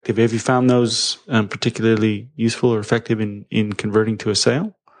effective. Have you found those particularly useful or effective in converting to a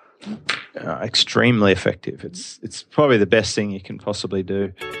sale? Extremely effective. It's probably the best thing you can possibly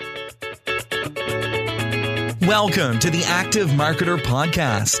do. Welcome to the Active Marketer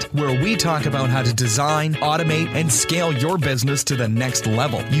Podcast, where we talk about how to design, automate, and scale your business to the next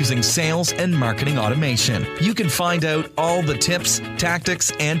level using sales and marketing automation. You can find out all the tips,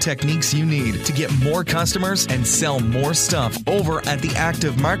 tactics, and techniques you need to get more customers and sell more stuff over at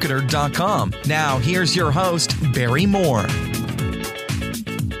theactivemarketer.com. Now, here's your host, Barry Moore.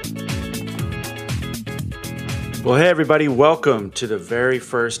 Well, hey, everybody. Welcome to the very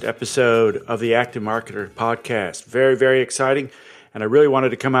first episode of the Active Marketer Podcast. Very, very exciting. And I really wanted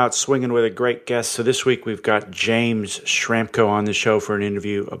to come out swinging with a great guest. So this week we've got James Schramko on the show for an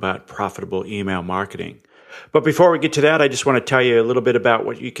interview about profitable email marketing. But before we get to that, I just want to tell you a little bit about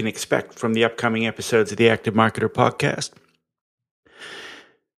what you can expect from the upcoming episodes of the Active Marketer Podcast.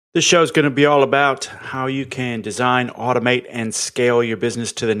 This show is going to be all about how you can design, automate, and scale your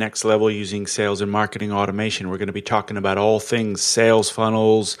business to the next level using sales and marketing automation. We're going to be talking about all things sales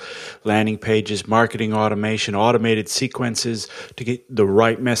funnels, landing pages, marketing automation, automated sequences to get the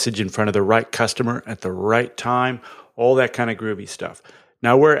right message in front of the right customer at the right time, all that kind of groovy stuff.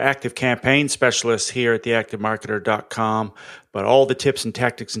 Now, we're active campaign specialists here at theactivemarketer.com, but all the tips and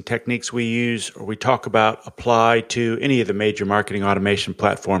tactics and techniques we use or we talk about apply to any of the major marketing automation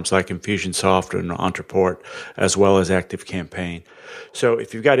platforms like Infusionsoft and Ontraport, as well as Active Campaign. So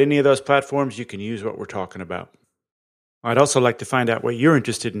if you've got any of those platforms, you can use what we're talking about. I'd also like to find out what you're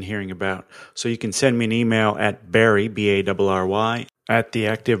interested in hearing about. So you can send me an email at Barry, B-A-R-R-Y, at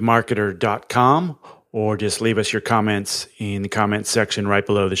theactivemarketer.com, or just leave us your comments in the comments section right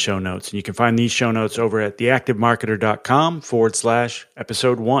below the show notes. And you can find these show notes over at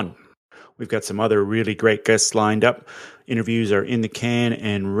theactivemarketer.com/episode 1. We've got some other really great guests lined up. Interviews are in the can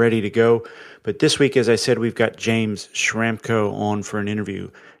and ready to go. But this week, as I said, we've got James Schramko on for an interview.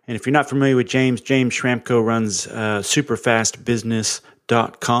 And if you're not familiar with James Schramko runs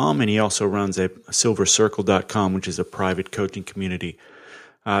superfastbusiness.com, and he also runs a silvercircle.com, which is a private coaching community.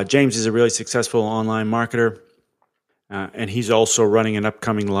 James is a really successful online marketer, and he's also running an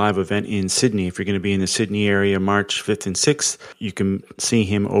upcoming live event in Sydney. If you're going to be in the Sydney area March 5th and 6th, you can see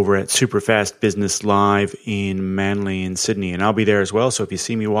him over at Superfast Business Live in Manly in Sydney, and I'll be there as well. So if you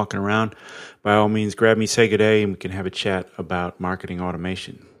see me walking around, by all means, grab me, say good day, and we can have a chat about marketing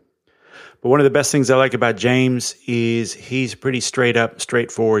automation. But one of the best things I like about James is he's a pretty straight up,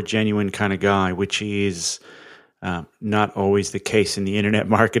 straightforward, genuine kind of guy, which is not always the case in the internet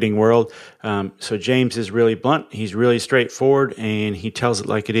marketing world. So James is really blunt. He's really straightforward, and he tells it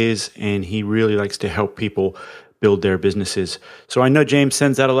like it is, and he really likes to help people build their businesses. So I know James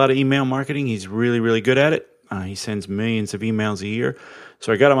sends out a lot of email marketing. He's really, really good at it. He sends millions of emails a year.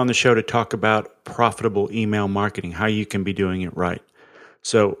 So I got him on the show to talk about profitable email marketing, how you can be doing it right.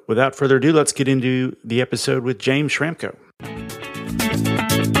 So without further ado, let's get into the episode with James Schramko.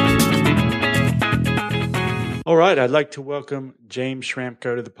 All right, I'd like to welcome James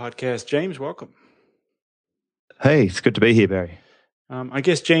Schramko to the podcast. James, welcome. Hey, it's good to be here, Barry. I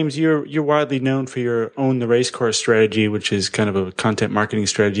guess, James, you're widely known for your Own the Racecourse strategy, which is kind of a content marketing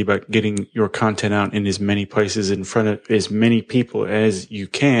strategy about getting your content out in as many places in front of as many people as you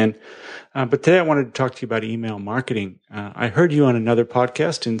can. But today I wanted to talk to you about email marketing. I heard you on another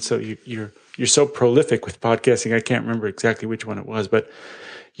podcast, and so you're so prolific with podcasting, I can't remember exactly which one it was, but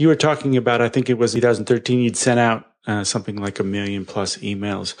you were talking about, I think it was 2013, you'd sent out something like 1 million plus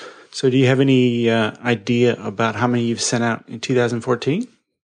emails. So do you have any idea about how many you've sent out in 2014?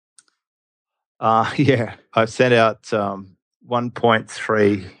 Yeah, I've sent out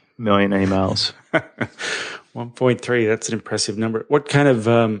 1.3 million emails. 1.3, that's an impressive number. What kind of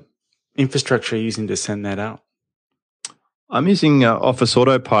infrastructure are you using to send that out? I'm using Office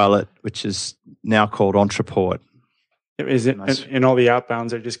Autopilot, which is now called Ontraport. Is it, and all the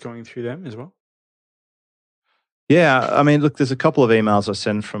outbounds are just going through them as well? Yeah, I mean, look, there's a couple of emails I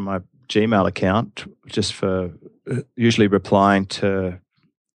send from my Gmail account just for usually replying to,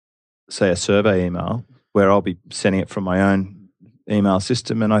 say, a survey email where I'll be sending it from my own email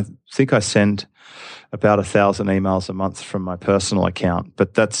system. And I think I send about 1,000 emails a month from my personal account,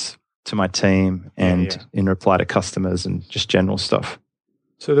 but that's to my team and in reply to customers and just general stuff.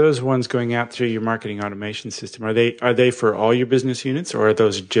 So those ones going out through your marketing automation system, are they for all your business units, or are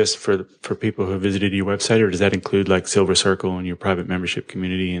those just for people who have visited your website, or does that include like Silver Circle and your private membership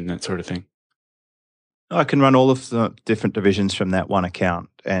community and that sort of thing? I can run all of the different divisions from that one account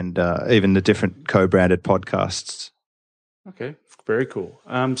and even the different co-branded podcasts. Okay, very cool.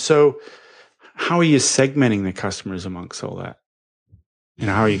 So how are you segmenting the customers amongst all that?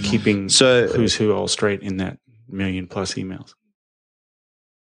 how are you keeping who's who all straight in that million plus emails?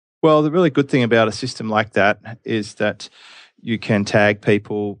 Well, the really good thing about a system like that is that you can tag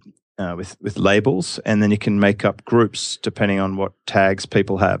people with labels, and then you can make up groups depending on what tags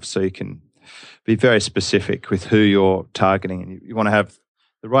people have. So you can be very specific with who you're targeting, and you want to have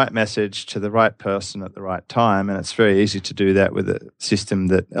the right message to the right person at the right time. And it's very easy to do that with a system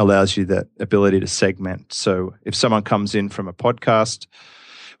that allows you that ability to segment. So if someone comes in from a podcast,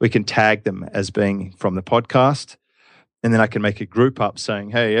 we can tag them as being from the podcast. And then I can make a group up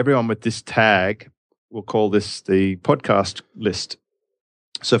saying, hey, everyone with this tag, we'll call this the podcast list.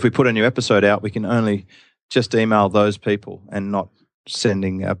 So if we put a new episode out, we can only just email those people and not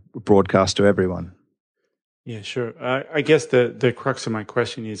sending a broadcast to everyone. Yeah, sure. I guess the crux of my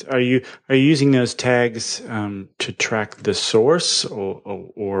question is: Are you using those tags to track the source,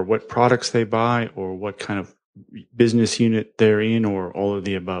 or what products they buy, or what kind of business unit they're in, or all of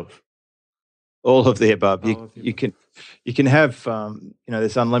the above? All of the above. You can have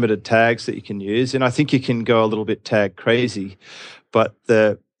there's unlimited tags that you can use, and I think you can go a little bit tag crazy. But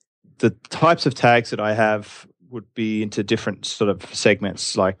the types of tags that I have would be into different sort of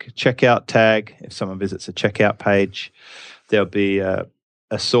segments, like checkout tag. If someone visits a checkout page, there'll be a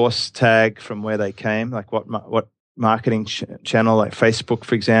source tag from where they came, like what marketing channel, like Facebook,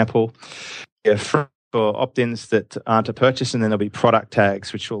 for example. For opt-ins that aren't a purchase, and then there'll be product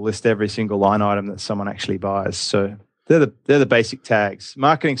tags, which will list every single line item that someone actually buys. So they're the basic tags.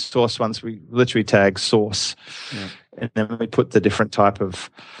 Marketing source ones, we literally tag source. Yeah. And then we put the different type of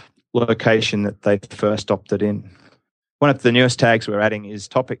location that they first opted in. One of the newest tags we're adding is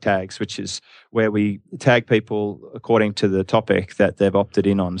topic tags, which is where we tag people according to the topic that they've opted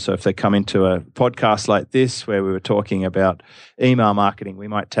in on. So if they come into a podcast like this, where we were talking about email marketing, we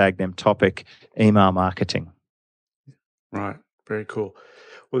might tag them topic email marketing. Right. Very cool.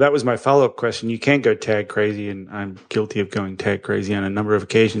 Well, that was my follow-up question. You can't go tag crazy, and I'm guilty of going tag crazy on a number of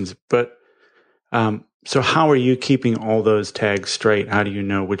occasions. But so how are you keeping all those tags straight? How do you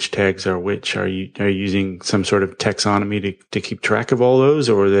know which tags are which? Are you using some sort of taxonomy to keep track of all those,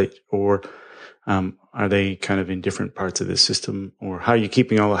 or are they kind of in different parts of the system? Or how are you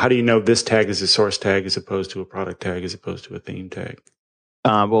keeping how do you know this tag is a source tag as opposed to a product tag as opposed to a theme tag?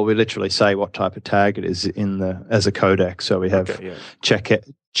 Well, we literally say what type of tag it is as a codec. So we have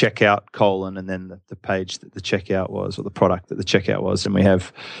checkout : and then the page that the checkout was, or the product that the checkout was, and we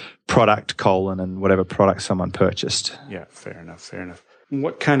have product : and whatever product someone purchased. Yeah, fair enough.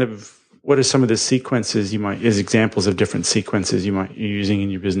 What are some of the sequences as examples of different sequences you might be using in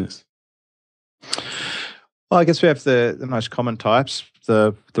your business? Well, I guess we have the most common types,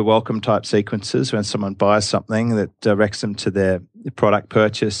 the welcome type sequences, when someone buys something that directs them to their product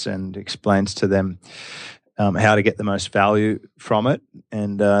purchase and explains to them how to get the most value from it,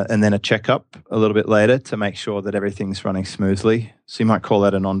 and then a checkup a little bit later to make sure that everything's running smoothly. So you might call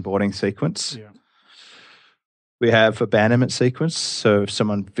that an onboarding sequence. Yeah. We have abandonment sequence. So if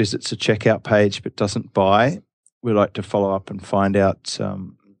someone visits a checkout page but doesn't buy, we like to follow up and find out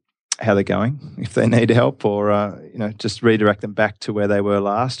how they're going, if they need help, or just redirect them back to where they were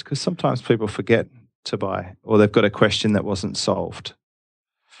last, because sometimes people forget to buy, or they've got a question that wasn't solved.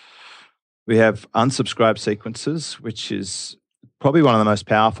 We have unsubscribe sequences, which is probably one of the most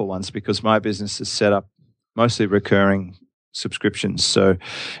powerful ones, because my business is set up mostly recurring subscriptions. So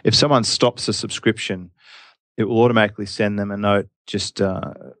if someone stops a subscription, it will automatically send them a note just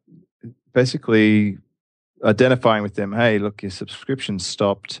basically identifying with them, hey, look, your subscription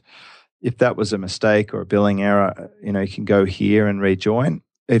stopped. If that was a mistake or a billing error, you can go here and rejoin.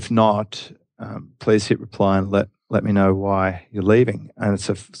 If not, please hit reply and let me know why you're leaving. And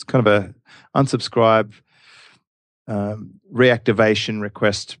it's kind of a unsubscribe reactivation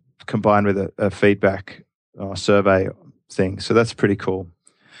request combined with a feedback survey thing. So that's pretty cool.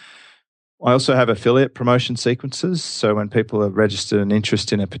 I also have affiliate promotion sequences. So when people have registered an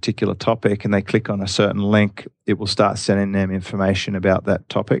interest in a particular topic and they click on a certain link, it will start sending them information about that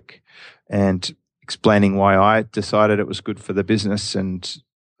topic and explaining why I decided it was good for the business, and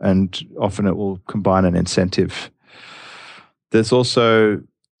often it will combine an incentive. There's also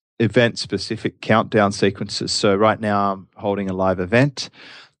event-specific countdown sequences. So right now I'm holding a live event,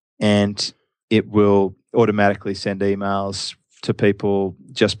 and it will automatically send emails to people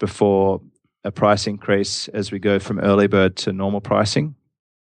just before a price increase as we go from early bird to normal pricing,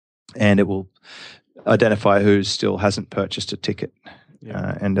 and it will identify who still hasn't purchased a ticket.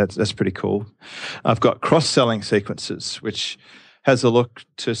 Yeah. And that's pretty cool. I've got cross-selling sequences, which has a look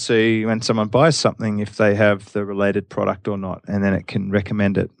to see when someone buys something if they have the related product or not, and then it can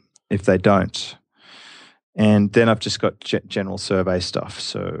recommend it if they don't. And then I've just got general survey stuff.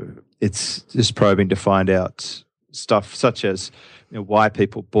 So it's just probing to find out stuff such as why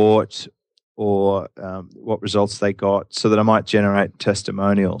people bought or what results they got, so that I might generate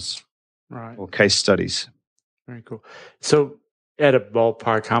testimonials or case studies. Very cool. So at a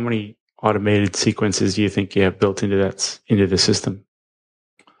ballpark, how many automated sequences do you think you have built into the system?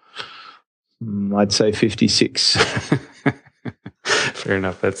 I'd say 56. Fair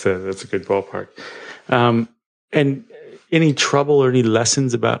enough. That's a good ballpark. And any trouble or any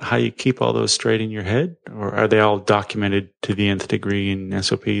lessons about how you keep all those straight in your head, or are they all documented to the nth degree in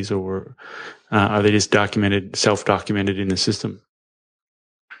SOPs, or are they just self-documented in the system?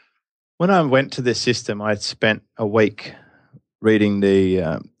 When I went to this system, I spent a week reading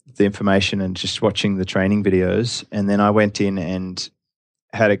the information and just watching the training videos, and then I went in and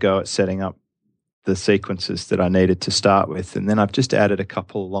had a go at setting up the sequences that I needed to start with, and then I've just added a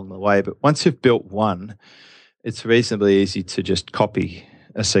couple along the way. But once you've built one, it's reasonably easy to just copy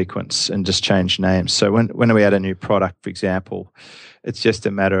a sequence and just change names. So when we add a new product, for example, it's just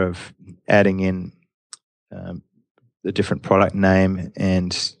a matter of adding in the different product name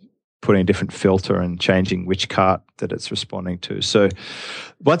and putting a different filter and changing which cart that it's responding to. So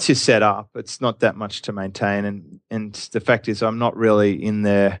once you're set up, it's not that much to maintain. And the fact is, I'm not really in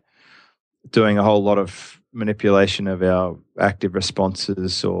there doing a whole lot of manipulation of our active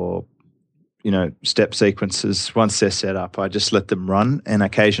responses or step sequences. Once they're set up, I just let them run and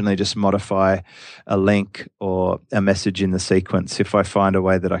occasionally just modify a link or a message in the sequence if I find a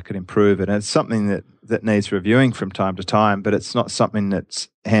way that I could improve it. And it's something that needs reviewing from time to time, but it's not something that's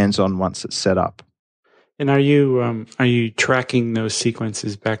hands-on once it's set up. And are you tracking those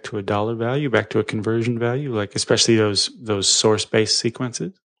sequences back to a dollar value, back to a conversion value, like especially those source-based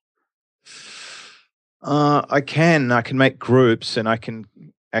sequences? I can make groups, and I can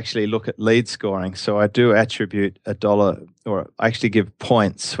actually look at lead scoring. So I do attribute $1, or I actually give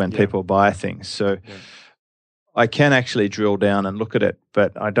points when people buy things. So I can actually drill down and look at it,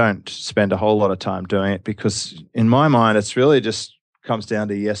 but I don't spend a whole lot of time doing it, because in my mind, it's really just comes down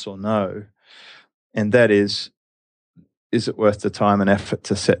to yes or no. And that is it worth the time and effort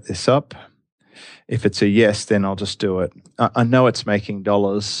to set this up? If it's a yes, then I'll just do it. I know it's making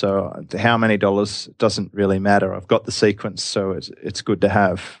dollars, so how many dollars doesn't really matter. I've got the sequence, so it's good to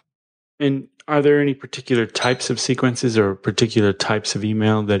have. And are there any particular types of sequences or particular types of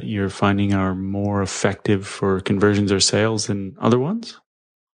email that you're finding are more effective for conversions or sales than other ones?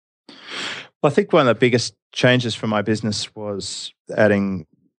 Well, I think one of the biggest changes for my business was adding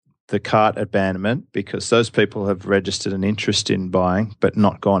the cart abandonment, because those people have registered an interest in buying but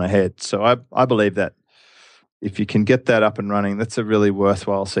not gone ahead. So I believe that if you can get that up and running, that's a really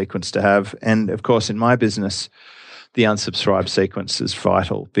worthwhile sequence to have. And of course, in my business, the unsubscribe sequence is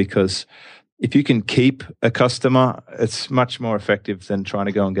vital, because if you can keep a customer, it's much more effective than trying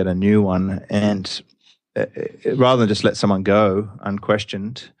to go and get a new one. And rather than just let someone go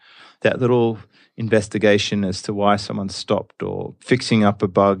unquestioned, that little investigation as to why someone stopped or fixing up a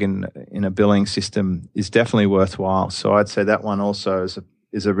bug in a billing system is definitely worthwhile. So I'd say that one also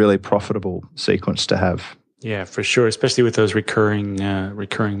is a really profitable sequence to have. Yeah, for sure. Especially with those recurring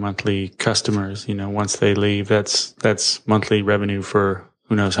monthly customers. Once they leave, that's monthly revenue for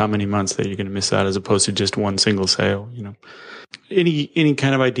who knows how many months that you're going to miss out, as opposed to just one single sale. Any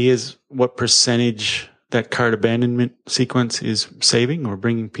kind of ideas what percentage that cart abandonment sequence is saving or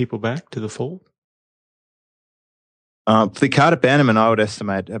bringing people back to the fold? The cart abandonment, I would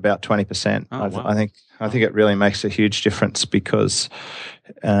estimate about 20%. Oh, wow. I think it really makes a huge difference, because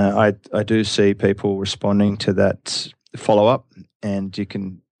I do see people responding to that follow-up, and you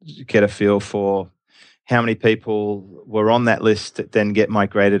can get a feel for how many people were on that list that then get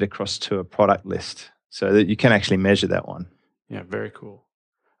migrated across to a product list, so that you can actually measure that one. Yeah, very cool.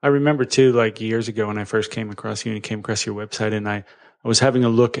 I remember too, like years ago when I first came across you and came across your website, and I was having a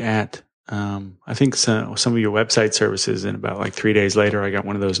look at I think some of your website services, and about like 3 days later, I got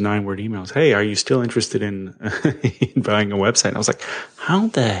one of those 9-word emails. Hey, are you still interested in, in buying a website? And I was like, how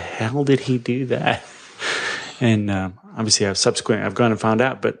the hell did he do that? And obviously, I've gone and found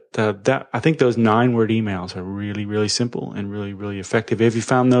out. But I think those 9-word emails are really, really simple and really, really effective. Have you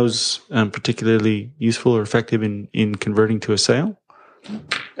found those particularly useful or effective in converting to a sale?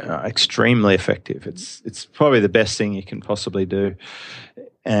 Extremely effective. It's probably the best thing you can possibly do.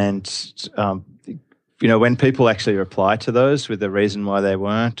 And, when people actually reply to those with the reason why they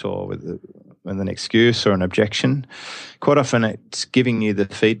weren't, or with with an excuse or an objection. Quite often it's giving you the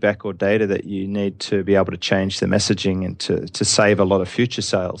feedback or data that you need to be able to change the messaging and to save a lot of future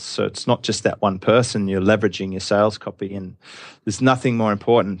sales. So it's not just that one person, you're leveraging your sales copy, and there's nothing more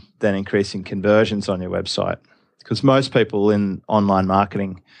important than increasing conversions on your website, because most people in online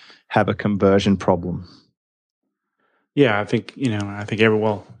marketing have a conversion problem. Yeah, I think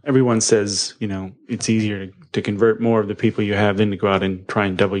everyone says, it's easier to convert more of the people you have than to go out and try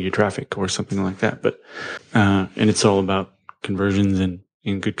and double your traffic or something like that. But and it's all about conversions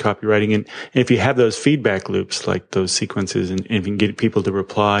and good copywriting. And if you have those feedback loops, like those sequences, and if you can get people to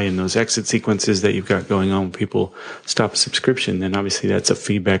reply, and those exit sequences that you've got going on when people stop a subscription, then obviously that's a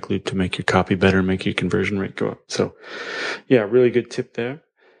feedback loop to make your copy better, make your conversion rate go up. So yeah, really good tip there.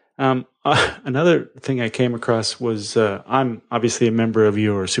 Another thing I came across was I'm obviously a member of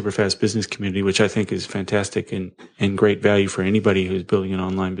your Superfast Business community, which I think is fantastic and great value for anybody who's building an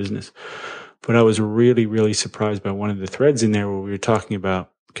online business. But I was really, really surprised by one of the threads in there where we were talking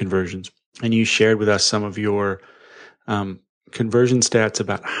about conversions. And you shared with us some of your conversion stats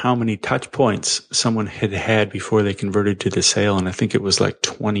about how many touch points someone had before they converted to the sale. And I think it was like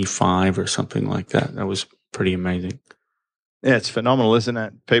 25 or something like that. That was pretty amazing. Yeah, it's phenomenal, isn't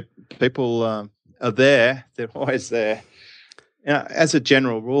it? People are there. They're always there. As a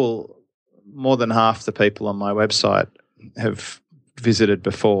general rule, more than half the people on my website have visited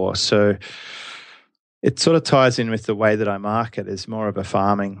before. So it sort of ties in with the way that I market. Is more of a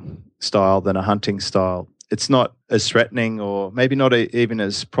farming style than a hunting style. It's not as threatening, or maybe not even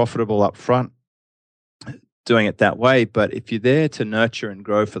as profitable up front doing it that way. But if you're there to nurture and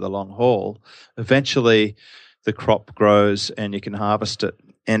grow for the long haul, eventually the crop grows and you can harvest it.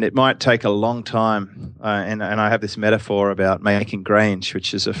 And it might take a long time. And I have this metaphor about making Grange,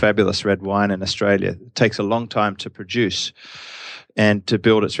 which is a fabulous red wine in Australia. It takes a long time to produce and to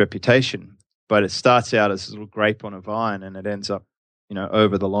build its reputation. But it starts out as a little grape on a vine, and it ends up,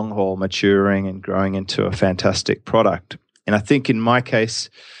 over the long haul, maturing and growing into a fantastic product. And I think in my case,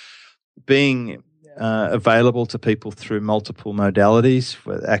 being available to people through multiple modalities,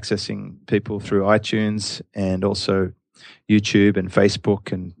 with accessing people through iTunes and also YouTube and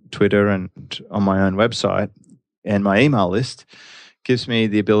Facebook and Twitter and on my own website and my email list, gives me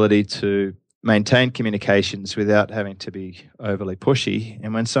the ability to maintain communications without having to be overly pushy.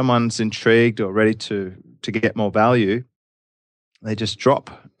 And when someone's intrigued or ready to get more value, they just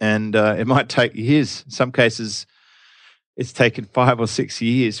drop. And it might take years. In some cases, it's taken 5 or 6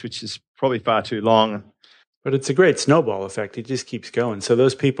 years, which is probably far too long. But it's a great snowball effect. It just keeps going. So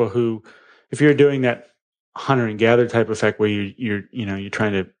those people who, if you're doing that hunter and gather type effect where you're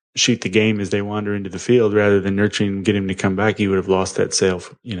trying to shoot the game as they wander into the field rather than nurturing and get him to come back, you would have lost that sale,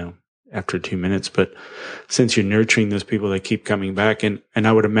 after 2 minutes. But since you're nurturing those people, they keep coming back. And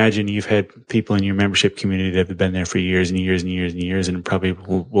I would imagine you've had people in your membership community that have been there for years and years and years and years and probably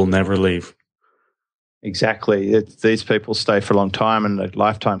will never leave. Exactly. These people stay for a long time, and the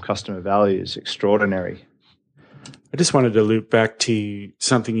lifetime customer value is extraordinary. I just wanted to loop back to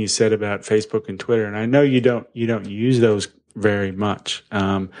something you said about Facebook and Twitter, and I know you don't use those very much,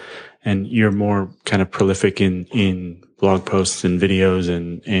 and you're more kind of prolific in blog posts and videos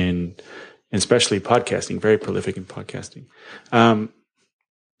and especially podcasting, very prolific in podcasting.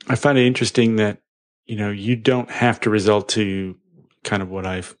 I find it interesting that you don't have to resort to kind of what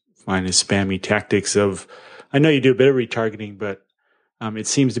I find is spammy tactics of. I know you do a bit of retargeting, but it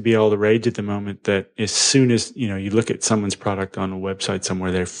seems to be all the rage at the moment that as soon as, you look at someone's product on a website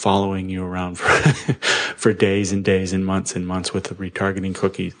somewhere, they're following you around for days and days and months with the retargeting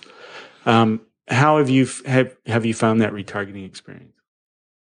cookies. How have you found that retargeting experience?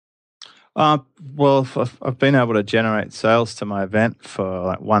 Well, I've been able to generate sales to my event for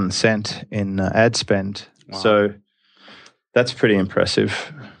like 1 cent in ad spend. Wow. So that's pretty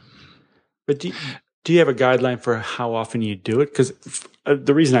impressive. But do you have a guideline for how often you do it? Because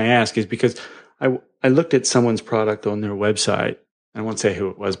the reason I ask is because I looked at someone's product on their website. I won't say who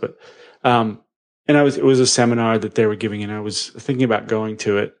it was, but and it was a seminar that they were giving, and I was thinking about going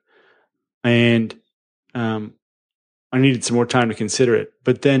to it, and I needed some more time to consider it.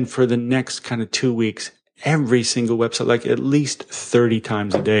 But then for the next kind of 2 weeks, every single website, like at least 30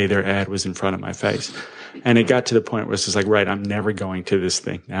 times a day, their ad was in front of my face, and it got to the point where it's just like, right, I'm never going to this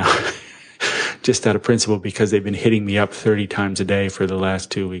thing now. Just out of principle, because they've been hitting me up 30 times a day for the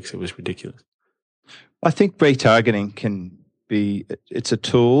last 2 weeks. It was ridiculous. I think retargeting it's a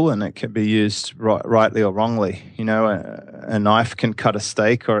tool, and it can be used rightly or wrongly. A knife can cut a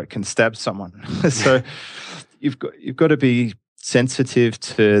steak, or it can stab someone. So you've got to be sensitive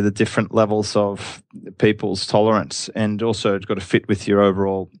to the different levels of people's tolerance, and also it's got to fit with your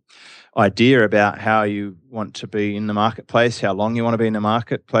overall idea about how you want to be in the marketplace, how long you want to be in the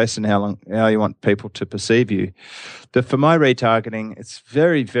marketplace, and how you want people to perceive you. But for my retargeting, it's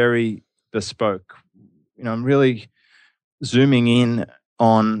very, very bespoke. I'm really zooming in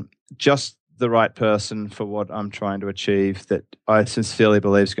on just the right person for what I'm trying to achieve that I sincerely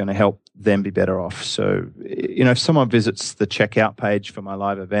believe is going to help them be better off. So, if someone visits the checkout page for my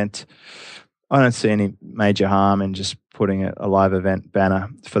live event, I don't see any major harm in just putting a live event banner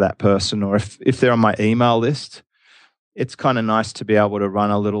for that person. Or if they're on my email list, it's kind of nice to be able to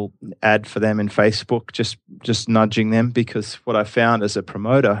run a little ad for them in Facebook, just nudging them, because what I found as a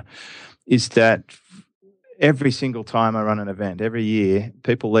promoter is that every single time I run an event, every year,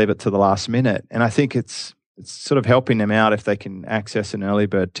 people leave it to the last minute. And I think it's sort of helping them out if they can access an early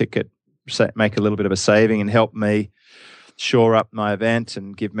bird ticket, make a little bit of a saving and help me shore up my event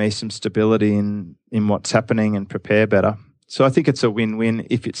and give me some stability in what's happening and prepare better. So I think it's a win-win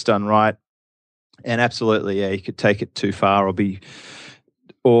if it's done right. And absolutely, yeah, you could take it too far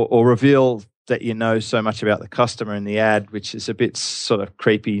or reveal that you know so much about the customer in the ad, which is a bit sort of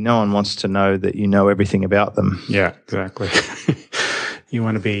creepy. No one wants to know that you know everything about them. Yeah, exactly. You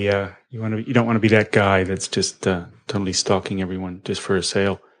want to be, you don't want to be that guy that's just totally stalking everyone just for a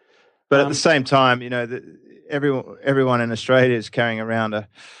sale. But at the same time, everyone in Australia is carrying around a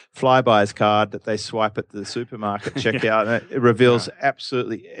Flybuys card that they swipe at the supermarket checkout, and it reveals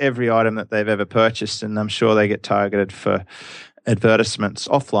absolutely every item that they've ever purchased, and I'm sure they get targeted for advertisements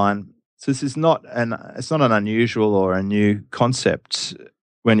offline. So this is it's not an unusual or a new concept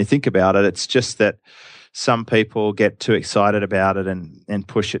when you think about it. It's just that some people get too excited about it and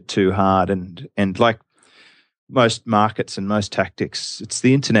push it too hard. And like most markets and most tactics, it's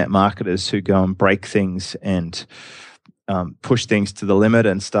the internet marketers who go and break things and push things to the limit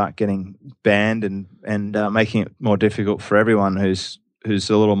and start getting banned and making it more difficult for everyone who's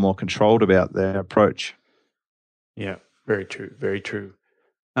a little more controlled about their approach. Yeah, very true. Very true.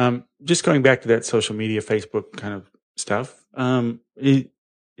 Just going back to that social media, Facebook kind of stuff,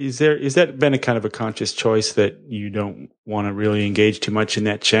 is that been a kind of a conscious choice that you don't want to really engage too much in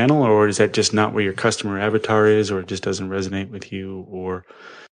that channel, or is that just not where your customer avatar is, or it just doesn't resonate with you? Or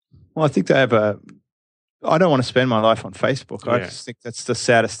well, I think I don't want to spend my life on Facebook. Yeah. I just think that's the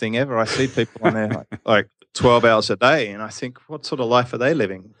saddest thing ever. I see people on there like 12 hours a day, and I think, what sort of life are they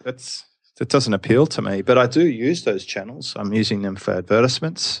living? That doesn't appeal to me, but I do use those channels. I'm using them for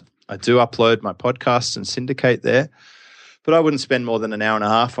advertisements. I do upload my podcasts and syndicate there, but I wouldn't spend more than an hour and a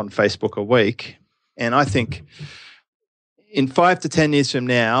half on Facebook a week. And I think in 5 to 10 years from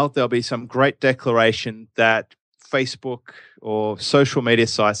now, there'll be some great declaration that Facebook or social media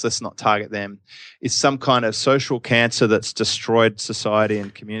sites, let's not target them, is some kind of social cancer that's destroyed society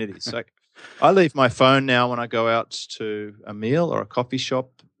and communities. So I leave my phone now when I go out to a meal or a coffee shop.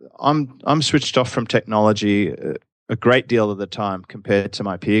 I'm switched off from technology a great deal of the time compared to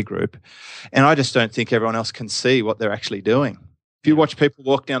my peer group, and I just don't think everyone else can see what they're actually doing. If you watch people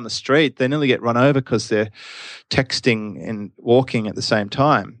walk down the street, they nearly get run over because they're texting and walking at the same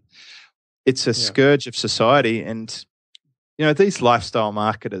time. It's a scourge of society, and these lifestyle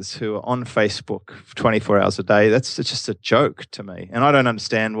marketers who are on Facebook 24 hours a day, that's just a joke to me, and I don't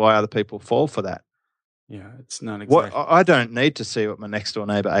understand why other people fall for that. Yeah, it's not exactly. I don't need to see what my next door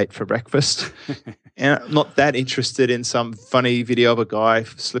neighbour ate for breakfast. And I'm not that interested in some funny video of a guy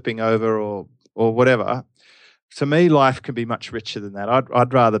slipping over or whatever. To me, life can be much richer than that.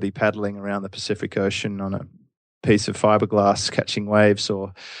 I'd rather be paddling around the Pacific Ocean on a piece of fiberglass catching waves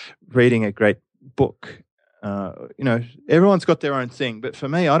or reading a great book. Everyone's got their own thing, but for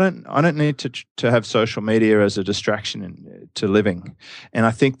me, I don't need to have social media as a distraction to living. And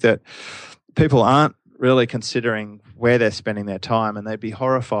I think that people aren't really considering where they're spending their time, and they'd be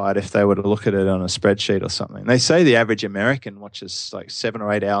horrified if they were to look at it on a spreadsheet or something. They say the average American watches like 7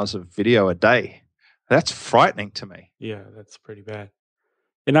 or 8 hours of video a day. That's frightening to me. Yeah, that's pretty bad.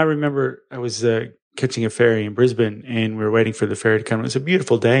 And I remember I was catching a ferry in Brisbane, and we were waiting for the ferry to come. It was a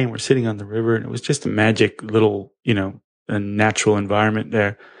beautiful day, and we're sitting on the river, and it was just a magic little, a natural environment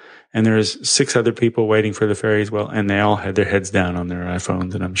there. And there was 6 other people waiting for the ferry as well, and they all had their heads down on their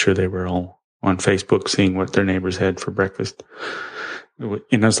iPhones, and I'm sure they were all on Facebook seeing what their neighbors had for breakfast. And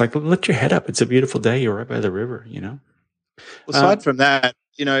I was like, lift your head up. It's a beautiful day. You're right by the river, Aside from that,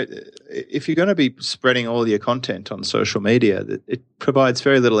 if you're going to be spreading all your content on social media, it provides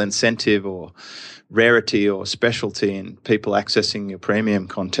very little incentive or rarity or specialty in people accessing your premium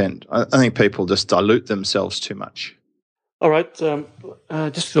content. I think people just dilute themselves too much. All right.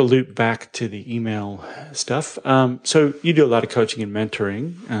 Just to loop back to the email stuff. So you do a lot of coaching and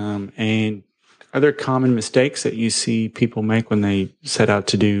mentoring, and Are there common mistakes that you see people make when they set out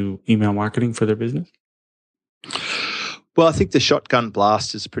to do email marketing for their business? Well, I think the shotgun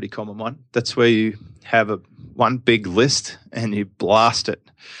blast is a pretty common one. That's where you have one big list and you blast it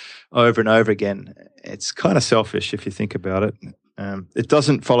over and over again. It's kind of selfish if you think about it. It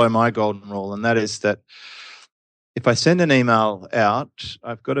doesn't follow my golden rule, and that is that if I send an email out,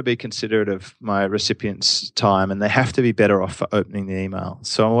 I've got to be considerate of my recipient's time, and they have to be better off for opening the email.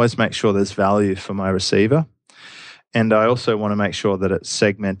 So I always make sure there's value for my receiver. And I also want to make sure that it's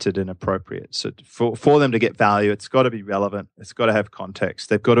segmented and appropriate. So for them to get value, it's got to be relevant. It's got to have context.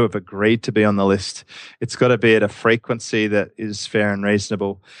 They've got to have agreed to be on the list. It's got to be at a frequency that is fair and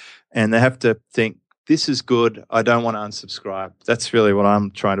reasonable. And they have to think, this is good. I don't want to unsubscribe. That's really what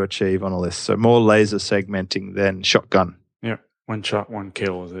I'm trying to achieve on a list. So more laser segmenting than shotgun. Yeah, one shot, one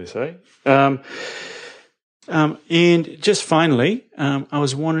kill, as they say. And just finally, I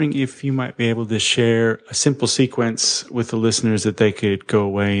was wondering if you might be able to share a simple sequence with the listeners that they could go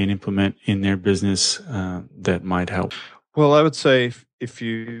away and implement in their business that might help. Well, I would say if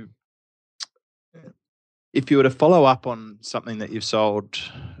you were to follow up on something that you've sold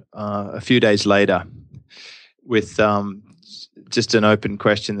a few days later with just an open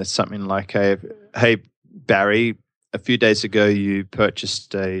question that's something like, hey, Barry, a few days ago you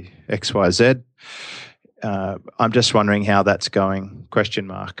purchased a XYZ. I'm just wondering how that's going, ?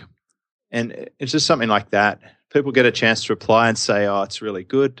 And it's just something like that. People get a chance to reply and say, oh, it's really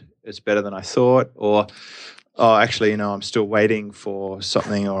good. It's better than I thought. Or, oh, actually, I'm still waiting for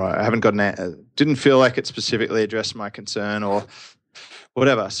something, or I haven't didn't feel like it specifically addressed my concern, or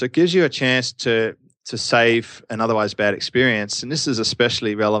whatever. So it gives you a chance to save an otherwise bad experience. And this is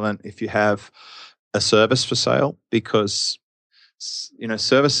especially relevant if you have a service for sale, because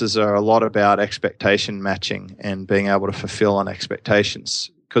services are a lot about expectation matching and being able to fulfill on expectations.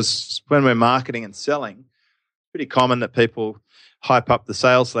 Because when we're marketing and selling, it's pretty common that people hype up the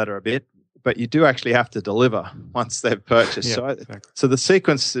sales letter a bit, but you do actually have to deliver once they've purchased. Yeah, exactly. So the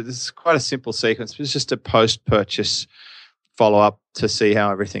sequence is quite a simple sequence. It's just a post-purchase follow-up to see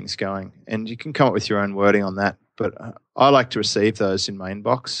how everything's going. And you can come up with your own wording on that. But I like to receive those in my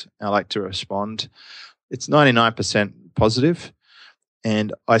inbox. I like to respond. It's 99% positive.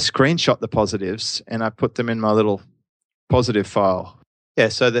 And I screenshot the positives and I put them in my little positive file. Yeah,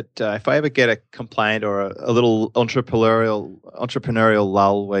 so that if I ever get a complaint or a little entrepreneurial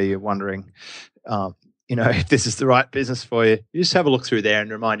lull where you're wondering, if this is the right business for you, you just have a look through there and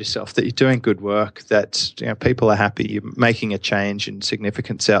remind yourself that you're doing good work, that people are happy, you're making a change and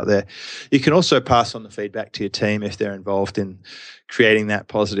significance out there. You can also pass on the feedback to your team if they're involved in creating that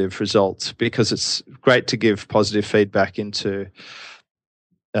positive result, because it's great to give positive feedback into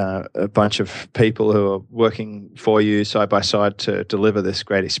a bunch of people who are working for you side by side to deliver this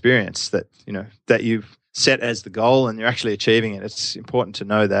great experience that you've set as the goal and you're actually achieving it. It's important to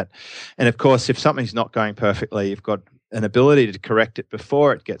know that. And of course, if something's not going perfectly, you've got an ability to correct it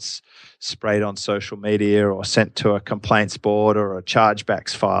before it gets sprayed on social media or sent to a complaints board or a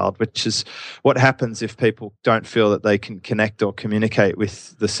chargebacks filed, which is what happens if people don't feel that they can connect or communicate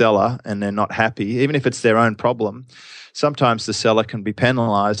with the seller and they're not happy, even if it's their own problem. Sometimes the seller can be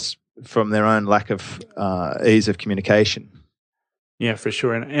penalized from their own lack of ease of communication. Yeah, for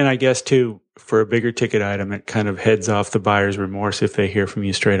sure. And I guess, too, for a bigger ticket item, it kind of heads off the buyer's remorse if they hear from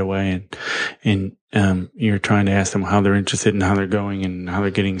you straight away and you're trying to ask them how they're interested and how they're going and how they're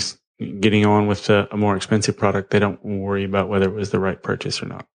getting on with a more expensive product. They don't worry about whether it was the right purchase or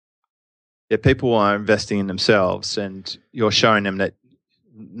not. Yeah, people are investing in themselves and you're showing them that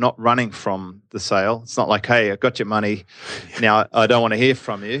not running from the sale. It's not like, hey, I got your money, now I don't want to hear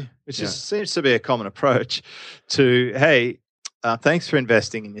from you, which seems to be a common approach to, hey, thanks for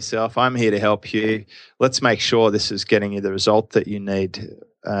investing in yourself. I'm here to help you. Let's make sure this is getting you the result that you need.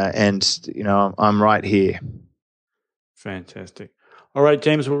 I'm right here. Fantastic. All right,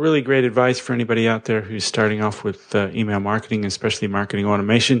 James, well, really great advice for anybody out there who's starting off with email marketing, especially marketing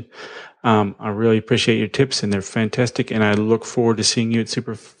automation. I really appreciate your tips, and they're fantastic. And I look forward to seeing you at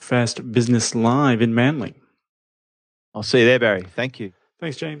Superfast Business Live in Manly. I'll see you there, Barry. Thank you.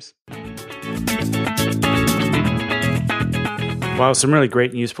 Thanks, James. Wow, some really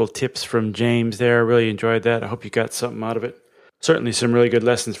great and useful tips from James there. I really enjoyed that. I hope you got something out of it. Certainly some really good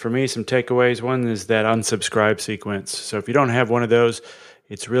lessons for me, some takeaways. One is that unsubscribe sequence. So if you don't have one of those,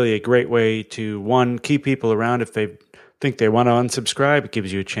 it's really a great way to, one, keep people around if they think they want to unsubscribe. It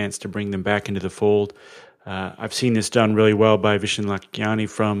gives you a chance to bring them back into the fold. I've seen this done really well by Vishen Lakhiani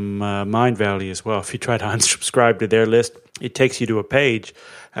from Mind Valley as well. If you try to unsubscribe to their list, it takes you to a page,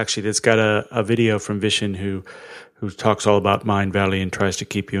 actually, that's got a video from Vishen who talks all about Mind Valley and tries to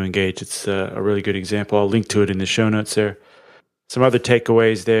keep you engaged. It's a really good example. I'll link to it in the show notes there. Some other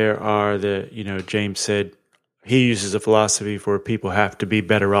takeaways there are that, James said he uses a philosophy for people have to be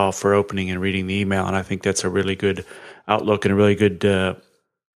better off for opening and reading the email, and I think that's a really good outlook and a really good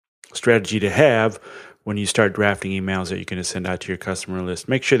strategy to have when you start drafting emails that you're going to send out to your customer list.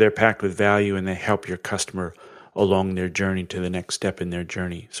 Make sure they're packed with value and they help your customer along their journey to the next step in their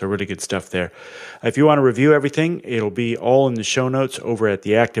journey. So really good stuff there. If you want to review everything, it'll be all in the show notes over at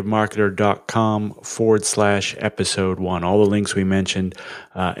theactivemarketer.com/episode 1. All the links we mentioned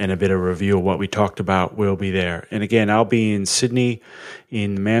and a bit of a review of what we talked about will be there. And again, I'll be in Sydney,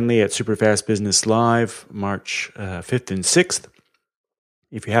 in Manly at Superfast Business Live, March 5th and 6th.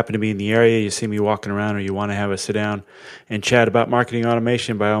 If you happen to be in the area, you see me walking around, or you want to have a sit down and chat about marketing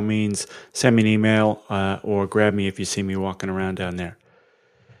automation, by all means, send me an email or grab me if you see me walking around down there.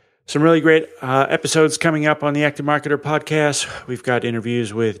 Some really great episodes coming up on the Active Marketer podcast. We've got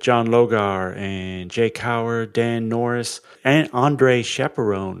interviews with John Logar and Jake Howard, Dan Norris, and Andre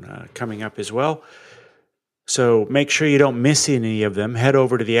Chaperone coming up as well. So make sure you don't miss any of them. Head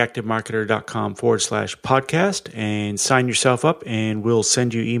over to theactivemarketer.com/podcast and sign yourself up, and we'll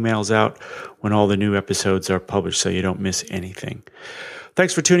send you emails out when all the new episodes are published so you don't miss anything.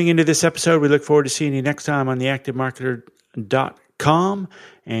 Thanks for tuning into this episode. We look forward to seeing you next time on theactivemarketer.com,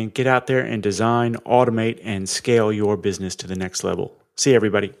 and get out there and design, automate, and scale your business to the next level. See you,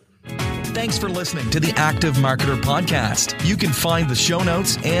 everybody. Thanks for listening to the Active Marketer Podcast. You can find the show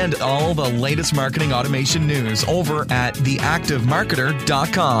notes and all the latest marketing automation news over at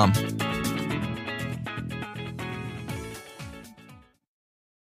theactivemarketer.com.